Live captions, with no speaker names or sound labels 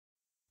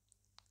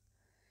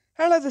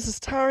Hello, this is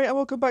Terry, and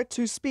welcome back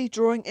to speed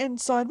drawing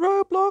inside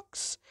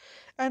Roblox.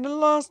 And in the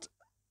last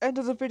end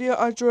of the video,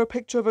 I drew a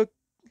picture of a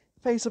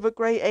face of a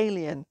grey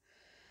alien.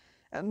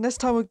 And this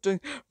time we're doing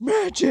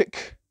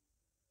magic.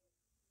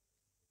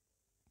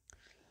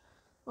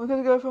 We're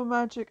gonna go for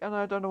magic, and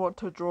I don't know what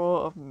to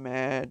draw of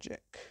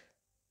magic.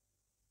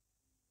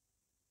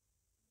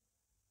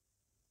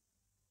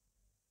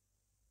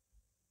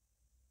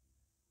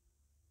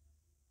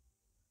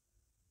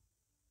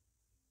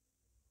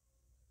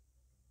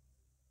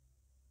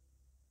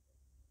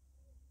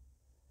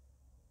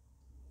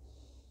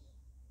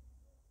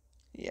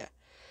 Yeah.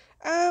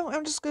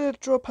 I'm just gonna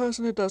draw a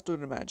person who does do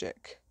the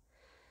magic.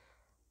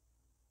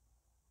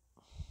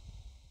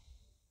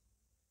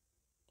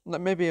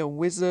 Like maybe a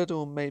wizard,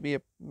 or maybe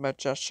a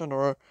magician,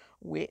 or a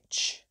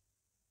witch.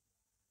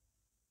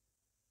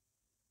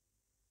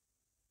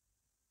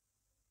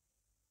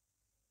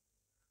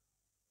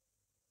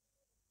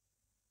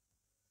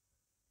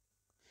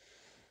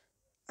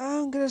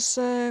 I'm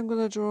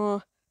gonna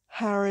draw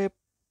Harry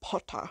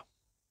Potter.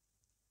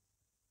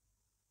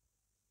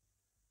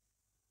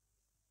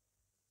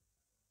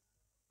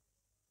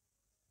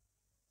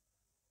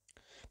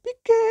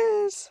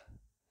 Because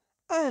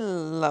I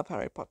love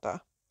Harry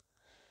Potter.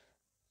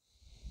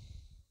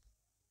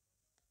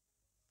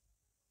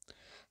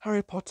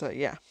 Harry Potter,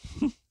 yeah.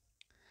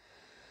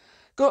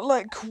 Got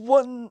like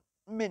 1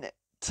 minute.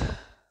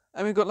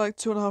 I mean, got like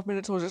 2.5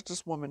 minutes, or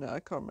just 1 minute. I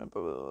can't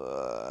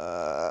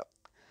remember.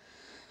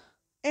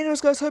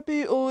 Anyways, guys, hope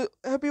you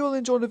all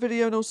enjoyed the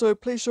video, and also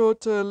please sure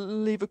to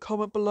leave a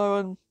comment below,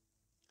 and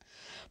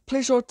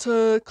please sure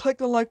to click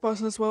the like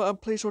button as well,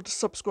 and please sure to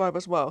subscribe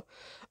as well.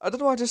 I don't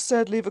know why I just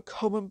said leave a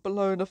comment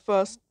below in the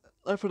first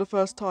for the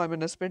first time in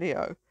this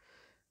video.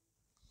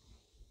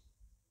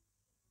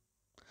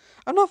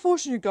 I'm not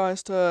forcing you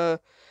guys to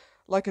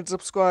like and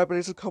subscribe and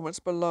leave some comments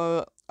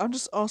below. I'm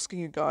just asking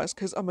you guys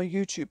because I'm a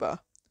YouTuber.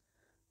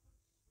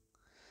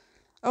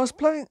 I was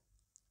planning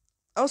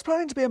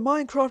to be a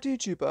Minecraft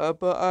YouTuber,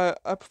 but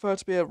I prefer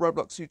to be a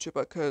Roblox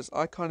YouTuber because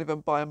I can't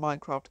even buy a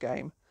Minecraft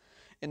game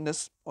in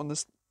the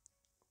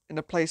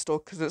Play Store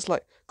because it's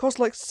like costs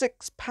like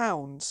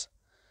 £6.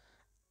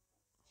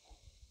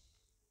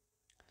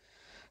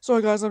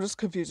 Sorry guys, I'm just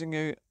confusing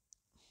you.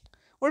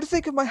 What do you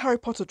think of my Harry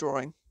Potter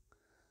drawing?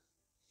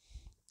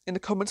 In the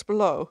comments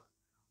below.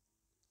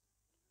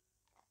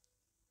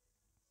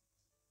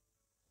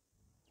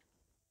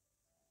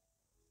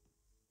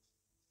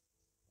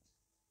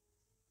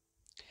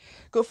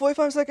 Got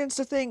 45 seconds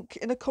to think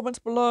in the comments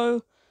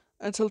below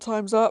until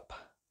time's up.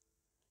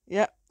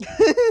 Yep.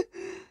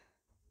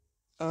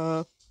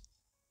 I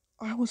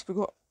almost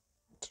forgot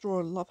to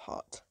draw a love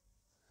heart.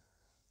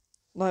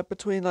 Like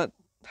between like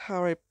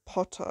Harry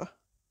Potter.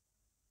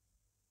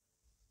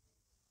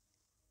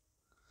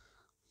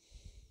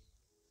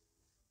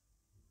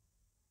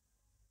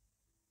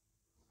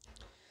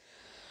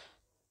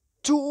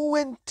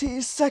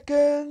 "20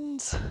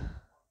 seconds.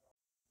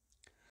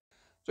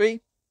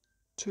 3,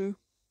 2,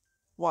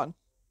 1.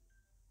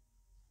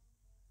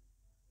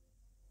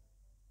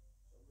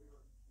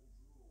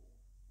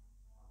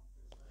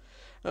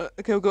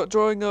 Okay, we've got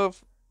drawing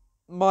of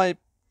my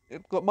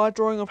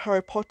drawing of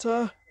Harry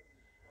Potter.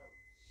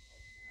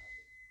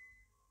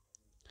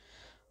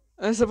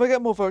 And so if I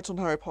get more votes on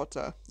Harry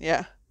Potter,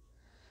 yeah.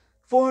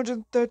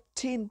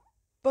 413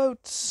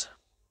 votes.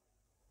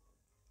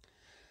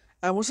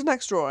 And what's the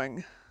next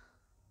drawing?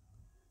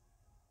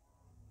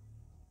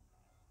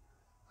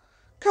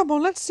 Come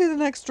on, let's see the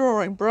next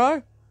drawing,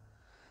 bro.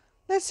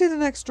 Let's see the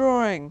next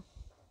drawing.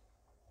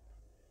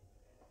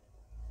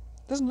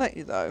 Doesn't let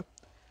you though.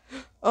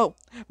 Oh,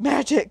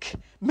 magic!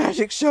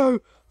 Magic show!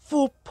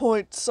 4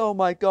 points, oh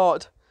my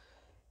god.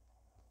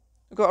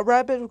 We've got a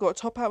rabbit, we've got a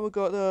top hat, we've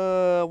got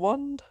a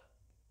wand.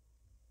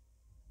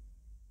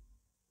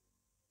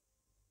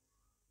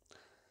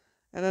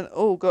 And then,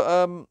 oh,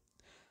 got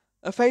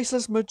a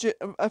faceless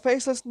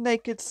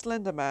naked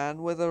slender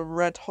man with a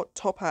red hot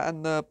top hat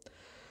and the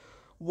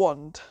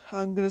wand.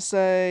 I'm gonna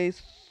say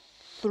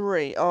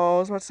 3. Oh, I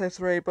was about to say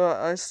 3, but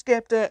I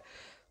skipped it.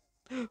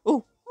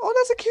 Oh,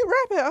 that's a cute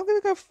rabbit. I'm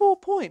gonna go 4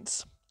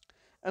 points.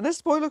 And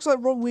this boy looks like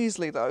Ron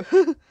Weasley, though.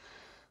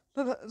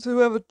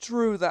 Whoever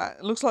drew that,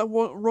 it looks like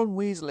Ron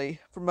Weasley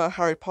from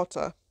Harry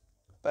Potter.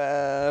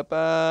 I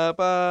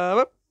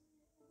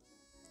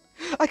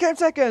came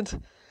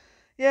second!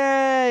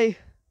 Yay!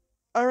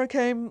 Ira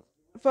came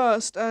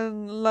first,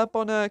 and La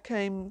Bonheur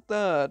came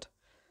third.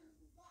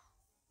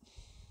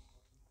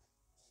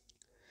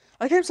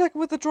 I came second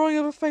with the drawing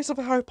of a face of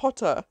Harry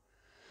Potter.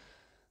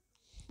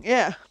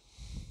 Yeah.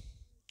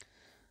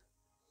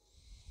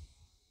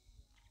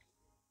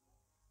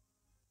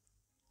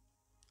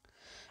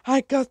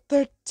 I got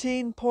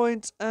 13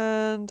 points,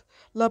 and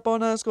La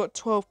Bonheur's got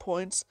 12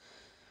 points.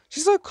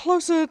 She's so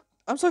closer.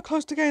 I'm so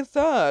close to getting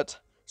third.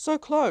 So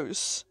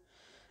close.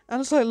 And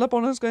it's like La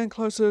Bonheur's getting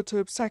closer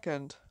to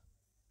second.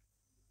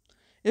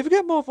 If you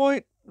get more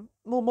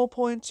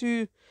points,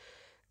 you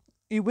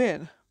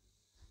win.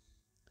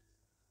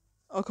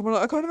 Oh, come on.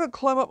 I can't even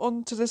climb up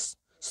onto this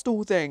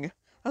stool thing.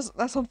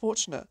 That's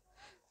unfortunate.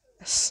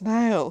 A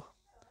snail.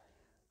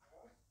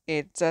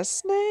 It's a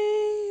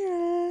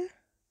snail.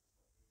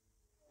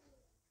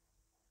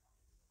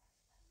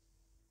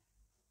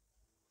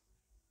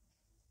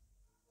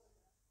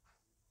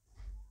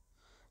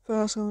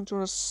 First, I'm going to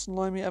draw a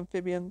slimy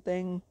amphibian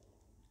thing.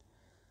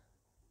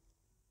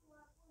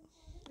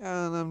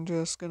 And I'm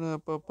just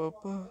gonna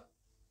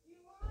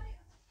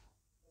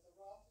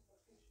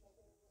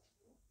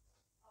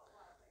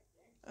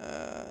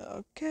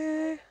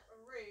okay.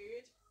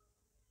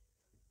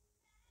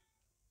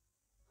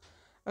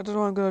 I don't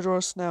know why I'm gonna draw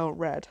a snail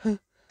red.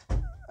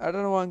 I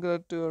don't know why I'm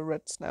gonna do a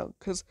red snail,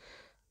 because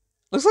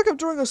looks like I'm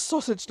drawing a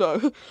sausage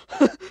though.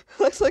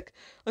 looks like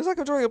I'm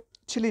drawing a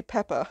chili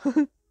pepper.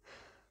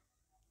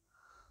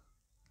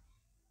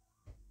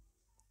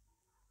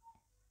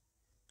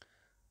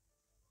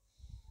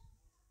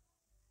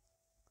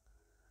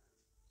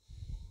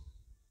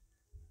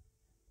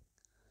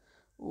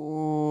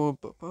 Ooh,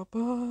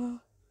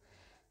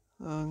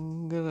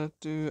 I'm gonna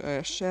do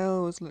a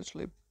shell. It's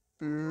literally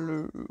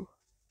blue.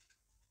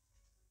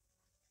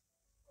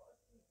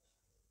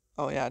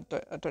 Oh yeah,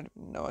 I don't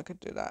even know I could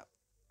do that.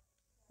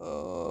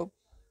 Oh,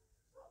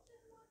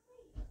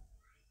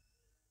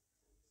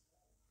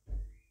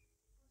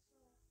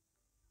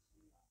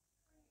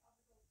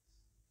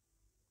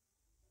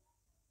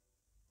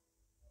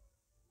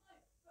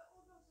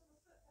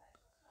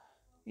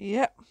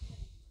 yep.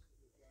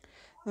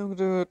 I'm gonna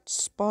do a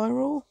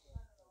spiral.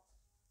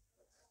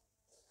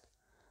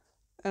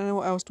 And then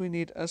what else do we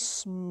need? A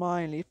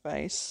smiley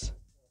face.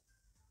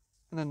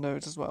 And a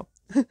nose as well.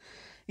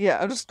 Yeah,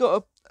 I've just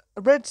got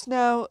a red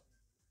snail,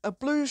 a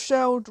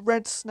blue-shelled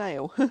red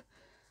snail.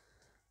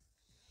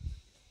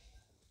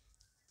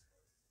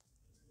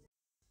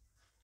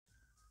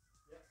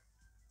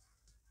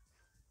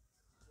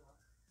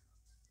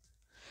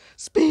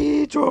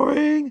 Speed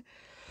drawing!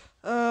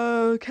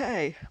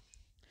 Okay.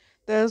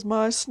 There's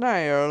my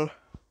snail.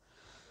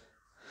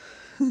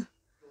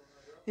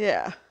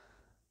 Yeah.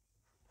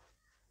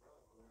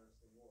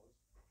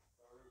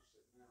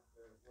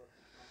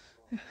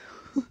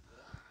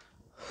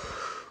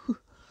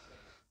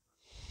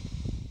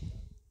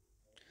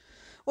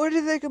 What do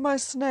you think of my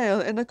snail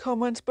in the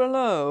comments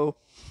below?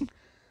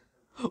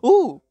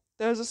 Ooh,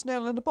 there's a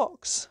snail in the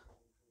box.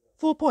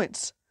 4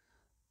 points.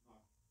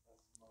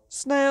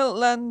 Snail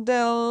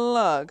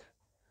Landelug.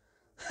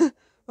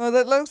 Well,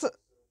 that looks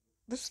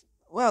this.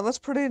 Wow, that's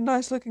pretty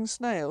nice looking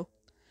snail.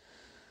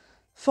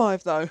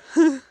 5 though.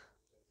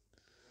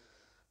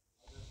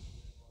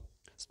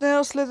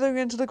 Snail slithering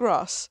into the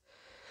grass.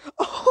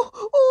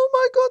 Oh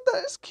my god,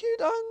 that is cute.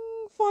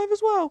 5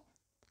 as well.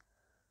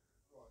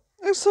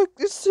 It's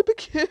super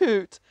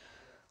cute.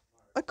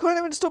 I can't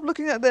even stop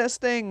looking at this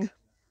thing.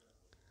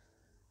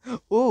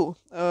 Ooh,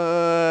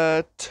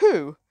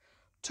 2.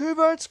 2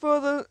 votes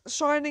for the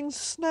shining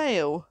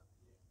snail.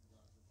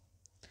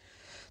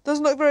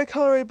 Doesn't look very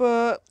colory,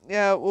 but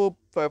yeah, we'll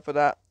vote for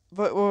that.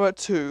 We'll vote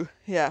 2.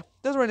 Yeah,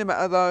 doesn't really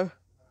matter though.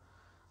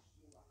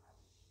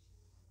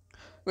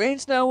 Green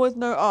snail with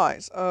no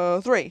eyes.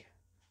 3.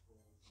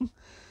 Not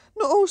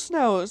all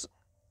snails.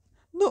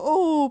 Not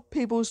all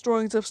people's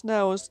drawings of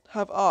snails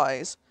have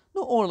eyes.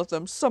 Not all of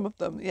them. Some of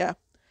them. Yeah.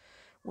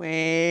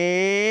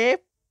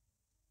 Whip.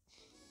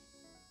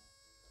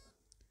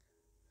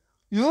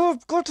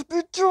 You've got to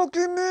be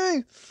joking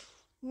me!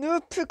 No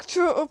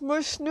picture of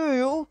my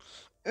snail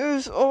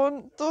is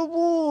on the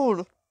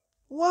wall.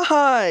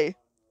 Why?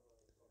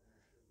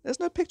 There's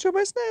no picture of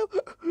my snail.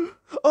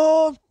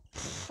 Oh,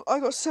 I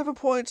got 7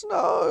 points.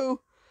 No.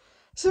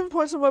 7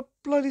 points on my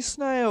bloody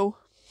snail.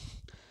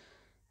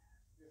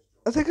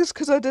 I think it's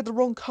because I did the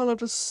wrong colour of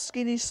the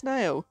skinny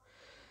snail.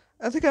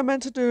 I think I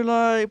meant to do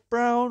like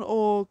brown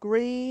or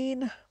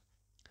green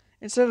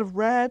instead of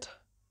red.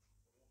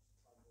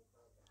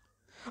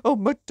 Oh,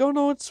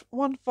 McDonald's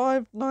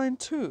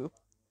 1592.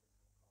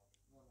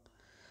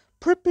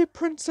 Prippy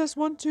Princess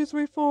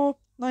 1234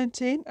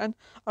 19, and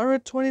I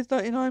read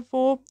 2039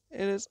 4.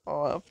 It is.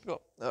 Oh, I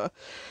forgot.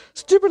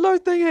 Stupid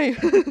load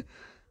thingy!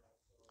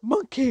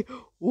 Monkey!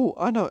 Oh,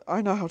 I know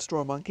how to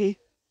draw a monkey.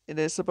 It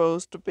is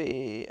supposed to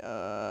be.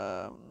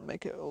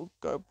 Make it all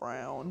go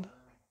brown.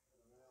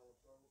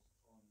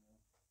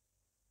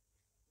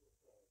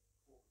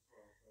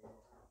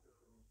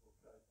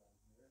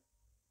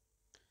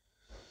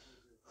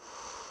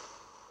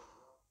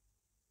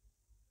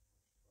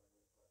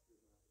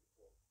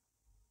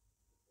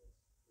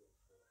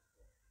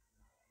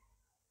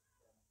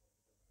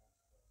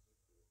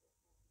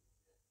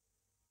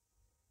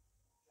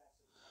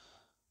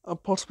 I'm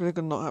possibly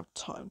gonna not have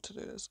time to do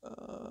this.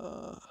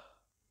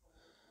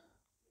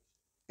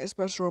 It's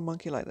better to draw a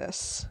monkey like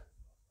this.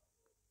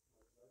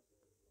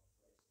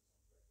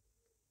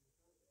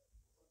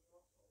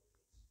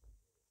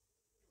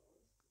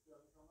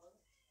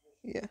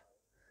 Yeah.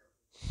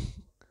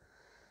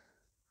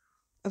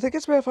 I think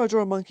it's better if I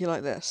draw a monkey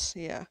like this.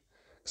 Yeah.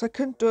 Because I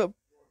couldn't do it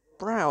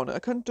brown. I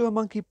couldn't do a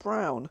monkey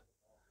brown.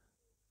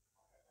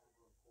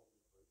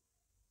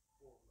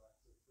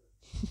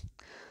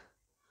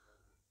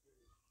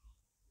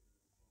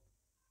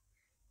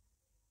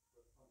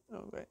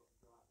 Oh, wait.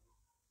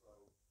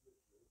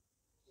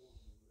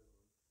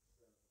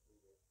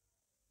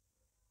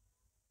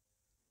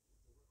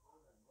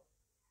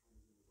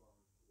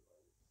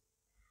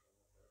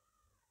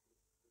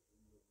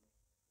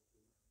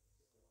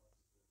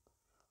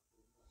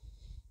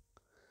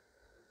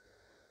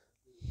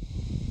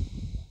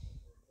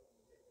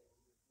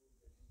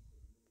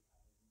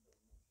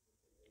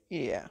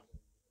 Yeah.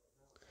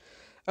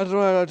 I don't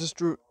know. I just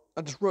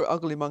wrote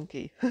ugly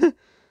monkey.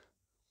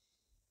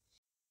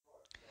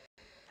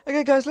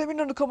 Okay, guys, let me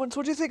know in the comments.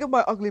 What do you think of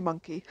my ugly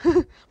monkey?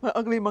 My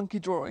ugly monkey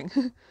drawing.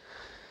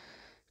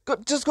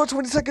 Just got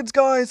 20 seconds,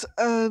 guys,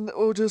 and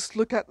we'll just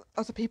look at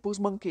other people's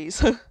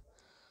monkeys.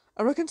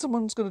 I reckon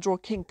someone's gonna draw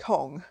King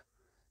Kong.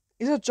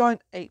 He's a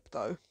giant ape,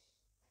 though.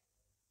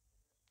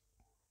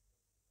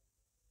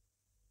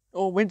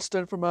 Or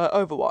Winston from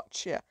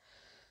Overwatch. Yeah.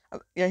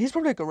 Yeah, he's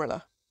probably a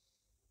gorilla.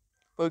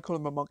 But we call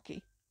him a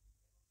monkey.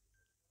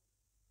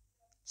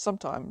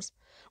 Sometimes.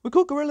 We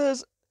call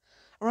gorillas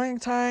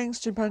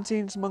orangutans,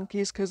 chimpanzees,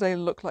 monkeys because they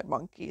look like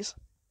monkeys.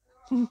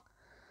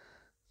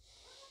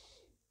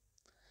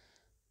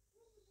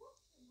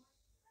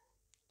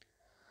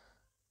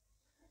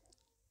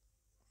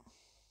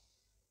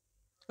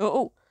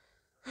 Oh,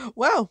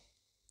 wow!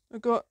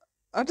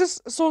 I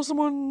just saw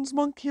someone's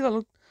monkey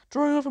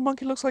drawing of a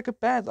monkey looks like a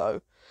bear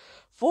though.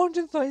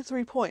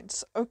 433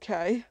 points.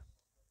 Okay,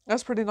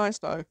 that's pretty nice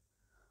though.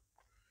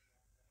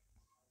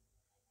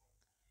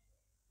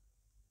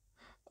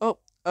 Oh,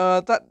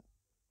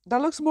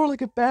 that looks more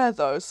like a bear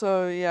though.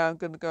 So yeah, I'm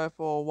gonna go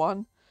for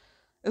one.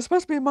 It's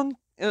supposed to be a monkey.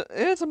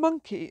 It's a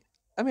monkey.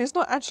 I mean, it's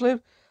not actually.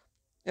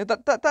 Yeah,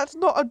 that's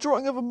not a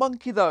drawing of a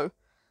monkey though.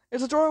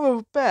 It's a drawing of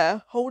a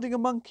bear holding a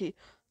monkey.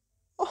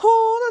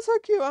 Oh, that's so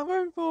cute. I'm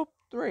going for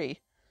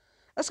three.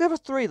 Let's go for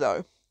three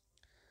though.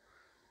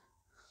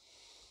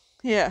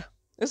 Yeah,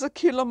 it's a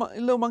cute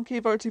little monkey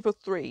voting for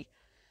three.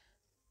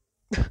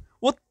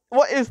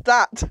 What is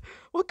that?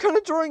 What kind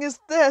of drawing is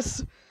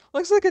this?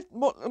 Looks like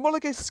more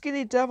like a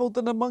skinny devil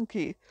than a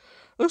monkey.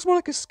 Looks more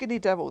like a skinny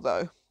devil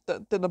though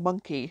than a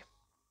monkey.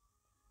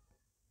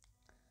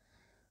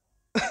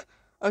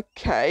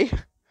 Okay,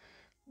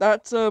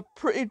 that's a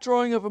pretty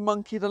drawing of a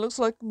monkey that looks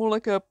like more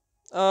like a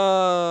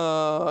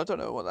I don't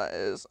know what that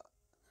is.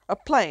 A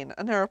plane,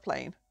 an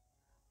aeroplane.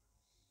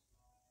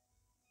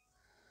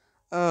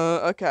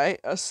 Okay,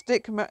 a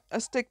stick,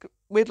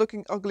 weird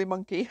looking ugly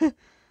monkey.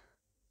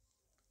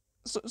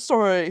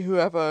 Sorry,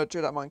 whoever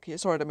drew that monkey.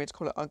 Sorry, I didn't mean to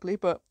call it ugly,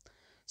 but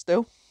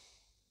still.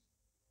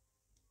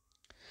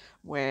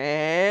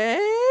 Where?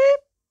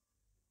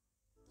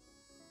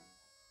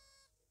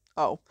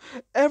 Oh,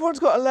 everyone's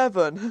got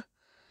 11.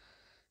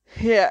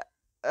 Yeah,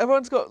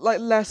 everyone's got like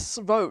less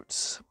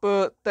votes,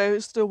 but they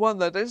still won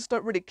though. They just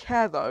don't really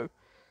care though.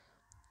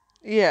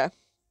 Yeah.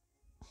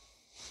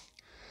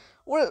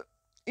 Well,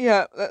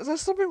 yeah,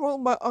 there's something wrong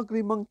with my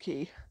ugly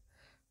monkey.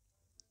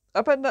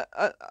 I bet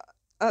that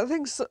I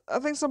think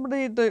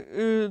somebody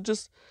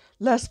just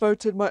less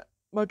voted my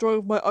drawing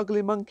of my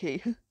ugly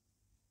monkey.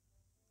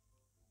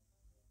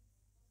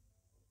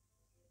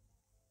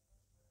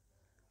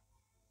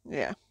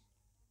 Yeah.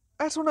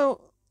 I don't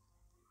know.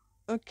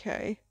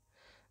 Okay.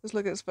 Let's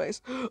look at his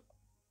face.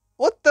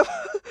 What the?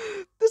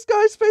 This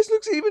guy's face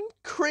looks even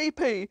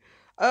creepy.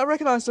 I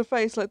recognize the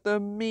face like the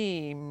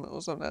meme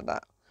or something like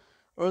that.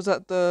 Or is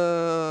that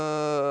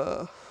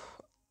the...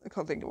 I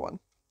can't think of one.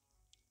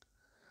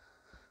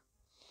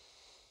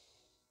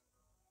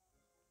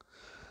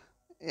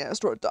 Yeah, let's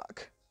draw a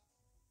duck.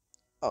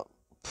 Oh,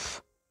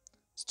 pff,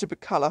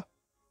 stupid colour.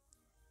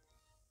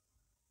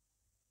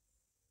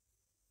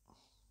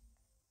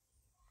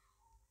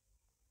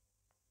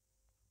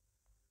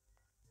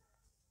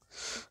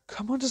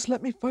 Come on, just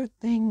let me vote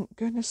thing.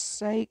 Goodness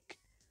sake.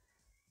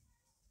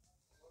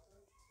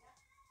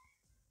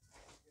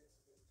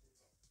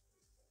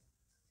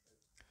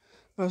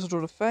 First I'll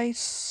draw the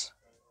face.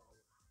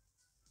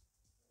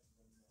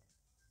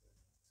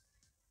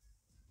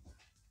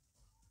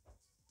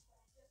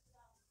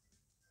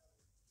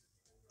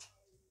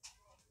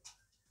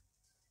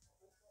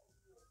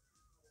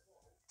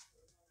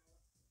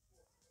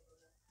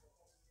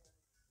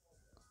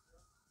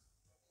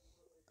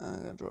 I'm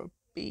going to draw a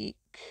beak.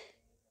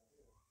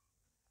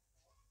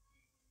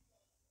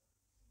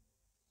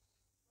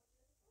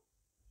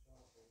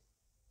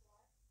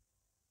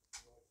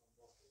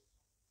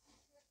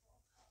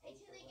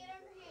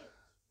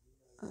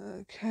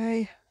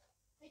 Okay.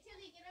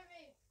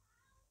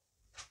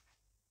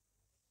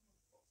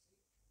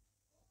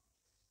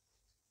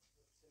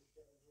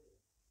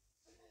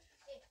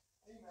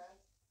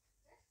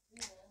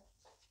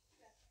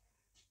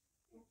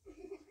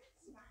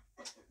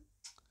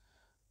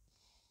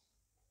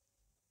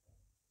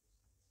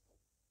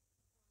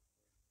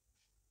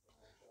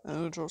 I'm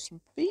going to draw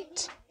some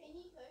feet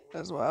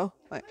as well.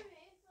 Like,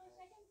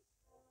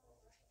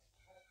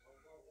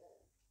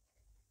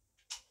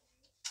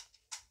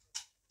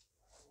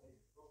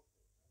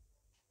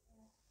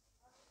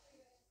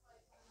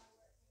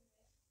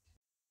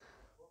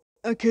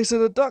 okay, so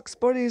the duck's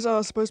bodies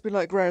are supposed to be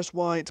like greyish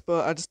white,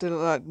 but I just did it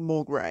like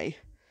more grey.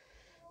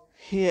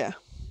 Here.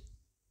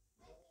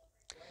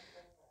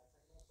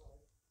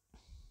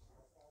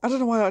 I don't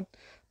know why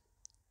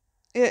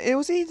it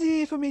was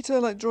easy for me to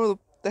like draw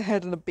the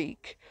head and the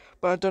beak,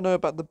 but I don't know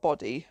about the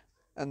body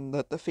and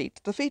the feet.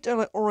 The feet are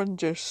like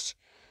orangish,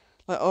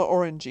 like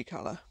orangey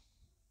colour.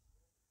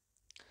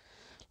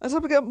 Let's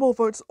hope we get more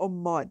votes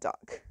on my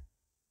duck.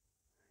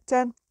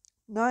 10,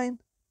 9,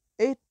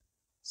 8,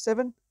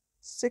 7,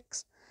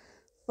 6,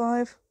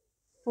 5,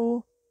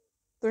 4,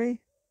 3,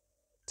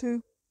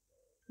 2,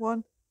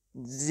 1,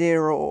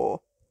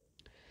 0.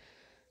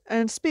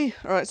 And speed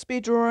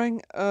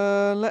drawing.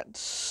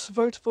 Let's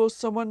vote for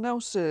someone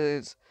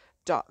else's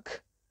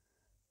duck.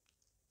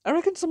 I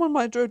reckon someone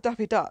might draw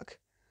Daffy Duck,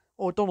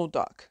 or Donald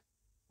Duck,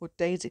 or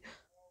Daisy.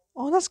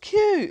 Oh, that's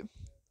cute.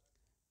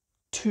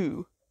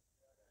 2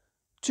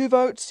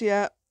 votes.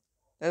 Yeah,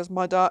 there's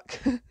my duck.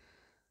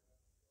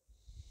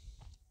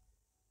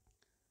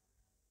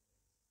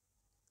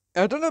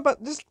 I don't know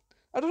about this.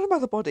 I don't know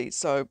about the body,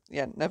 so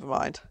yeah, never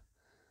mind.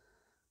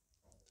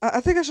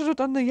 I think I should have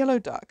done the yellow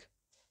duck.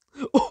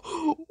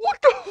 Oh,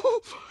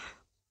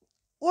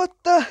 what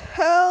the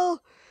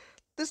hell?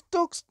 This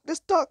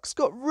duck's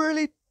got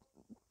really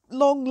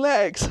long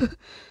legs.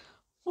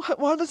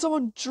 Why did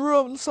someone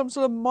draw some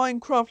sort of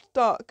Minecraft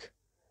duck?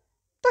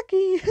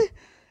 Ducky,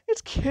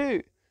 it's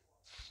cute.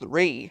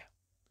 3.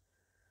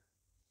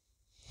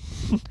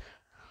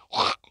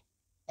 I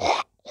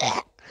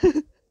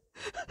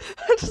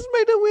just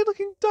made a weird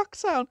looking duck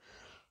sound.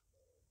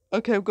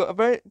 Okay, we've got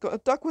a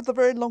duck with a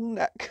very long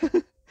neck.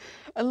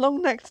 A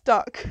long necked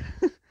duck.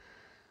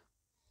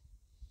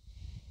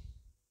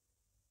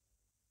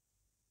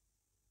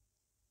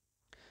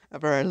 A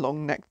very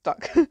long necked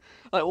duck.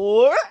 Like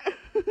what?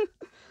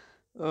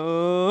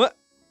 What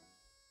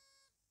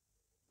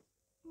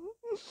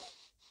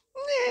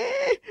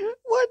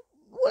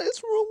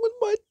is wrong with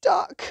my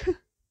duck?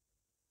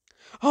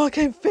 Oh, I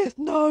came 5th.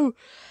 No,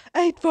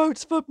 8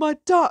 votes for my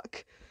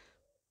duck.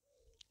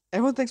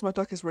 Everyone thinks my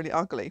duck is really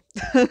ugly.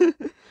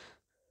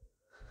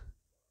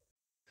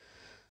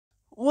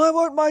 Why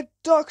won't my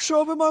duck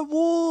show up in my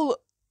wall?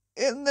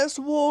 In this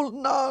wall?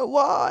 No,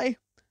 why?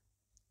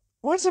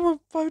 Why does everyone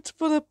vote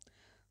for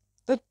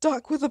the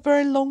duck with the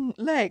very long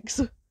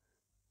legs?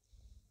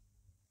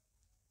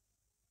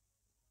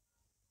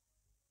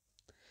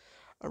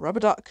 A rubber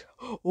duck.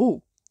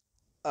 Oh,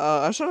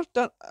 I should have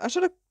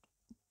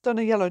done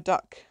a yellow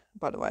duck,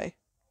 by the way.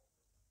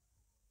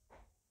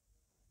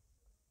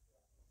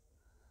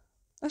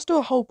 Let's do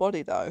a whole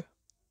body though.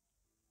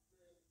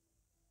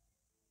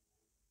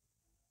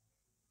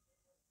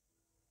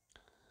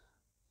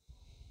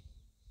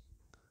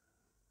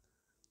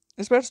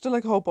 It's better to do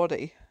like a whole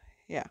body.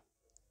 Yeah.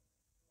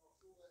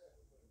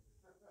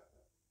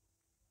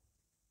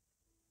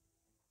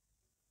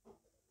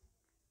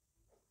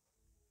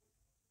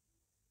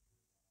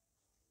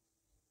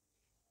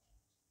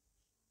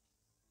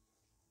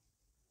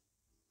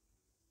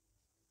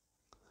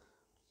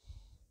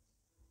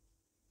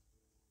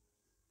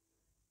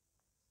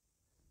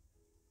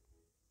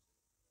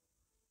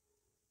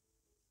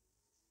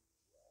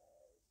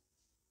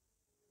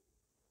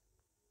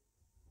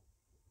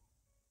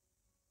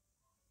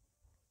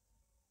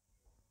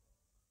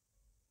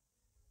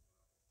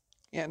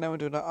 Yeah, now we'll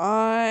do the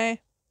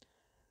eye.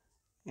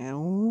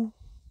 And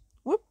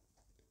whoop.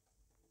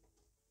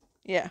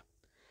 Yeah.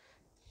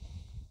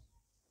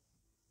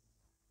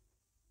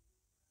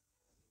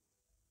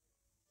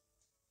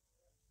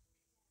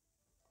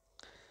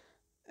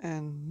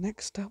 And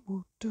next up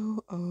we'll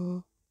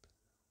do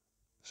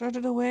should I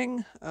do the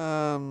wing?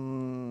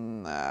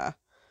 Nah.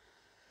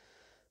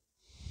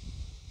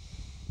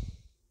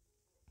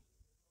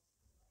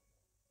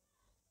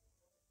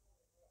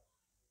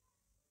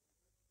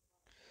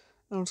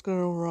 I'm just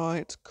gonna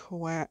write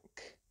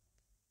quack.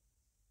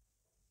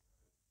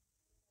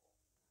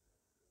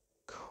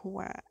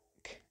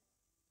 Quack.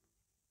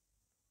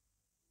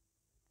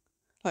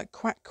 Like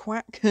quack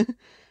quack.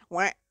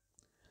 Whack.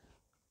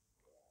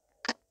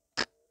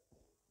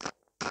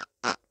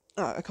 Oh,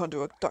 I can't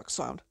do a duck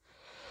sound.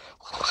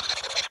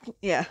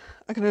 Yeah,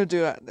 I can only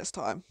do that this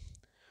time.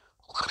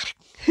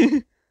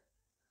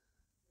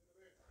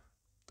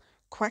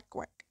 Quack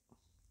quack.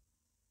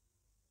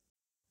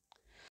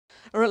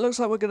 Alright, looks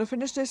like we're gonna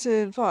finish this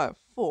in 5,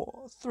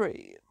 4,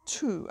 3,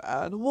 2,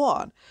 and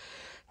 1.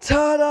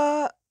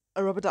 Ta-da!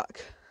 A rubber duck.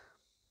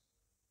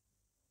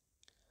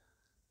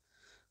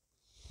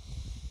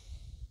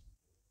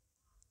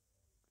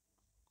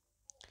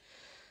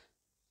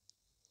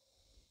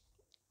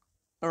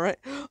 Alright.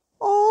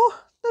 Oh,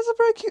 there's a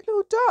very cute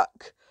little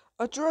duck.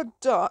 I drew a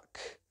duck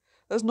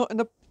that's not in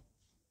the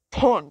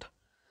pond.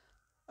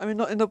 I mean,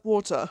 not in the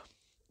water.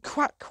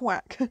 Quack,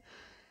 quack.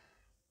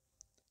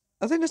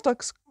 I think this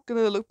duck's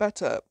gonna look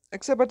better.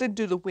 Except I didn't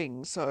do the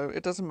wings, so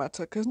it doesn't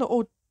matter. Because not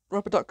all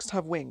rubber ducks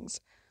have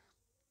wings.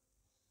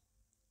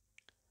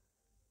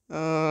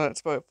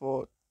 Let's vote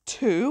for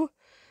 2.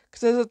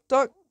 Because there's a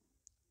duck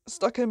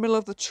stuck in the middle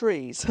of the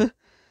trees.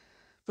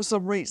 For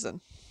some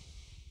reason.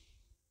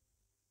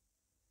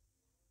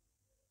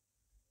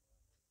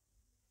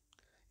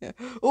 Yeah.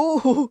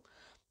 Oh,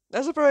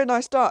 that's a very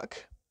nice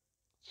duck.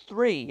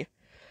 3.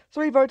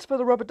 3 votes for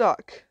the rubber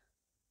duck.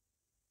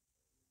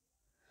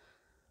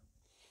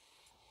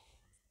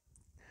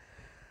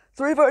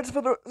 3 votes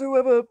for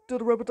whoever did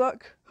the rubber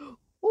duck.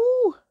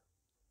 Ooh.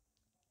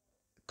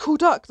 Cool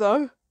duck,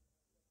 though.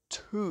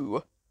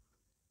 2.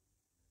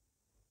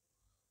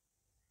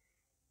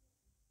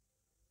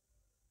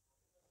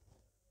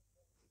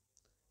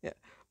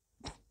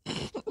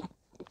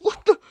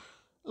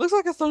 looks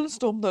like a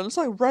thunderstorm though. It looks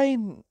like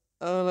rain.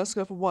 Let's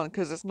go for 1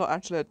 because it's not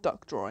actually a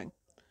duck drawing.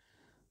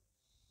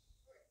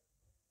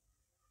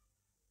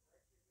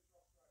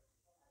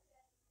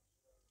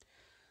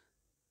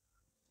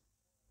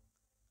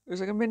 Is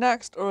it gonna be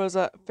next or is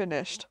that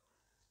finished?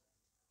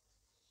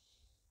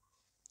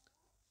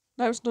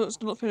 No, it's not.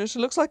 It's not finished. It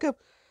looks like a.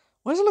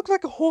 Why does it look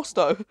like a horse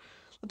though?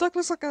 The duck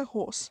looks like a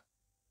horse.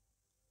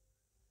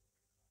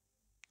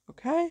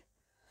 Okay,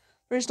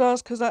 3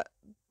 stars because that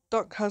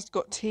duck has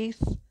got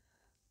teeth.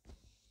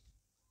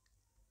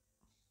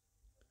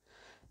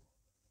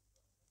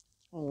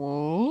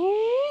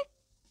 Oh.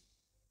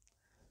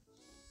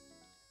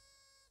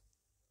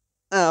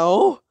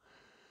 Ow!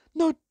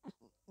 No,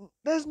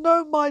 there's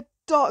no my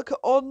duck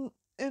on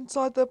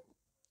inside the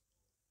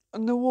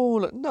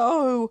wall.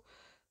 No,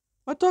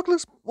 my duck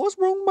looks. What's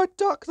wrong with my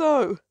duck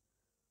though?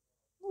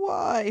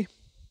 Why?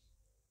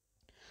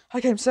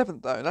 I came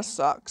 7th though. That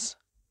sucks.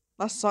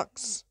 That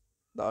sucks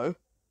though.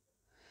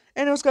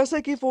 Anyways, guys,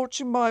 thank you for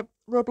watching my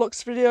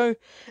Roblox video.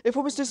 If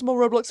you want me to do some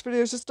more Roblox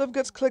videos, just don't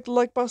forget to click the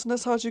like button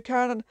as hard as you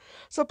can and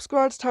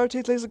subscribe to Tarot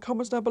Teeth, leave some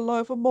comments down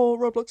below for more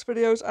Roblox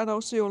videos, and I'll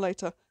see you all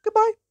later.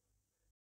 Goodbye!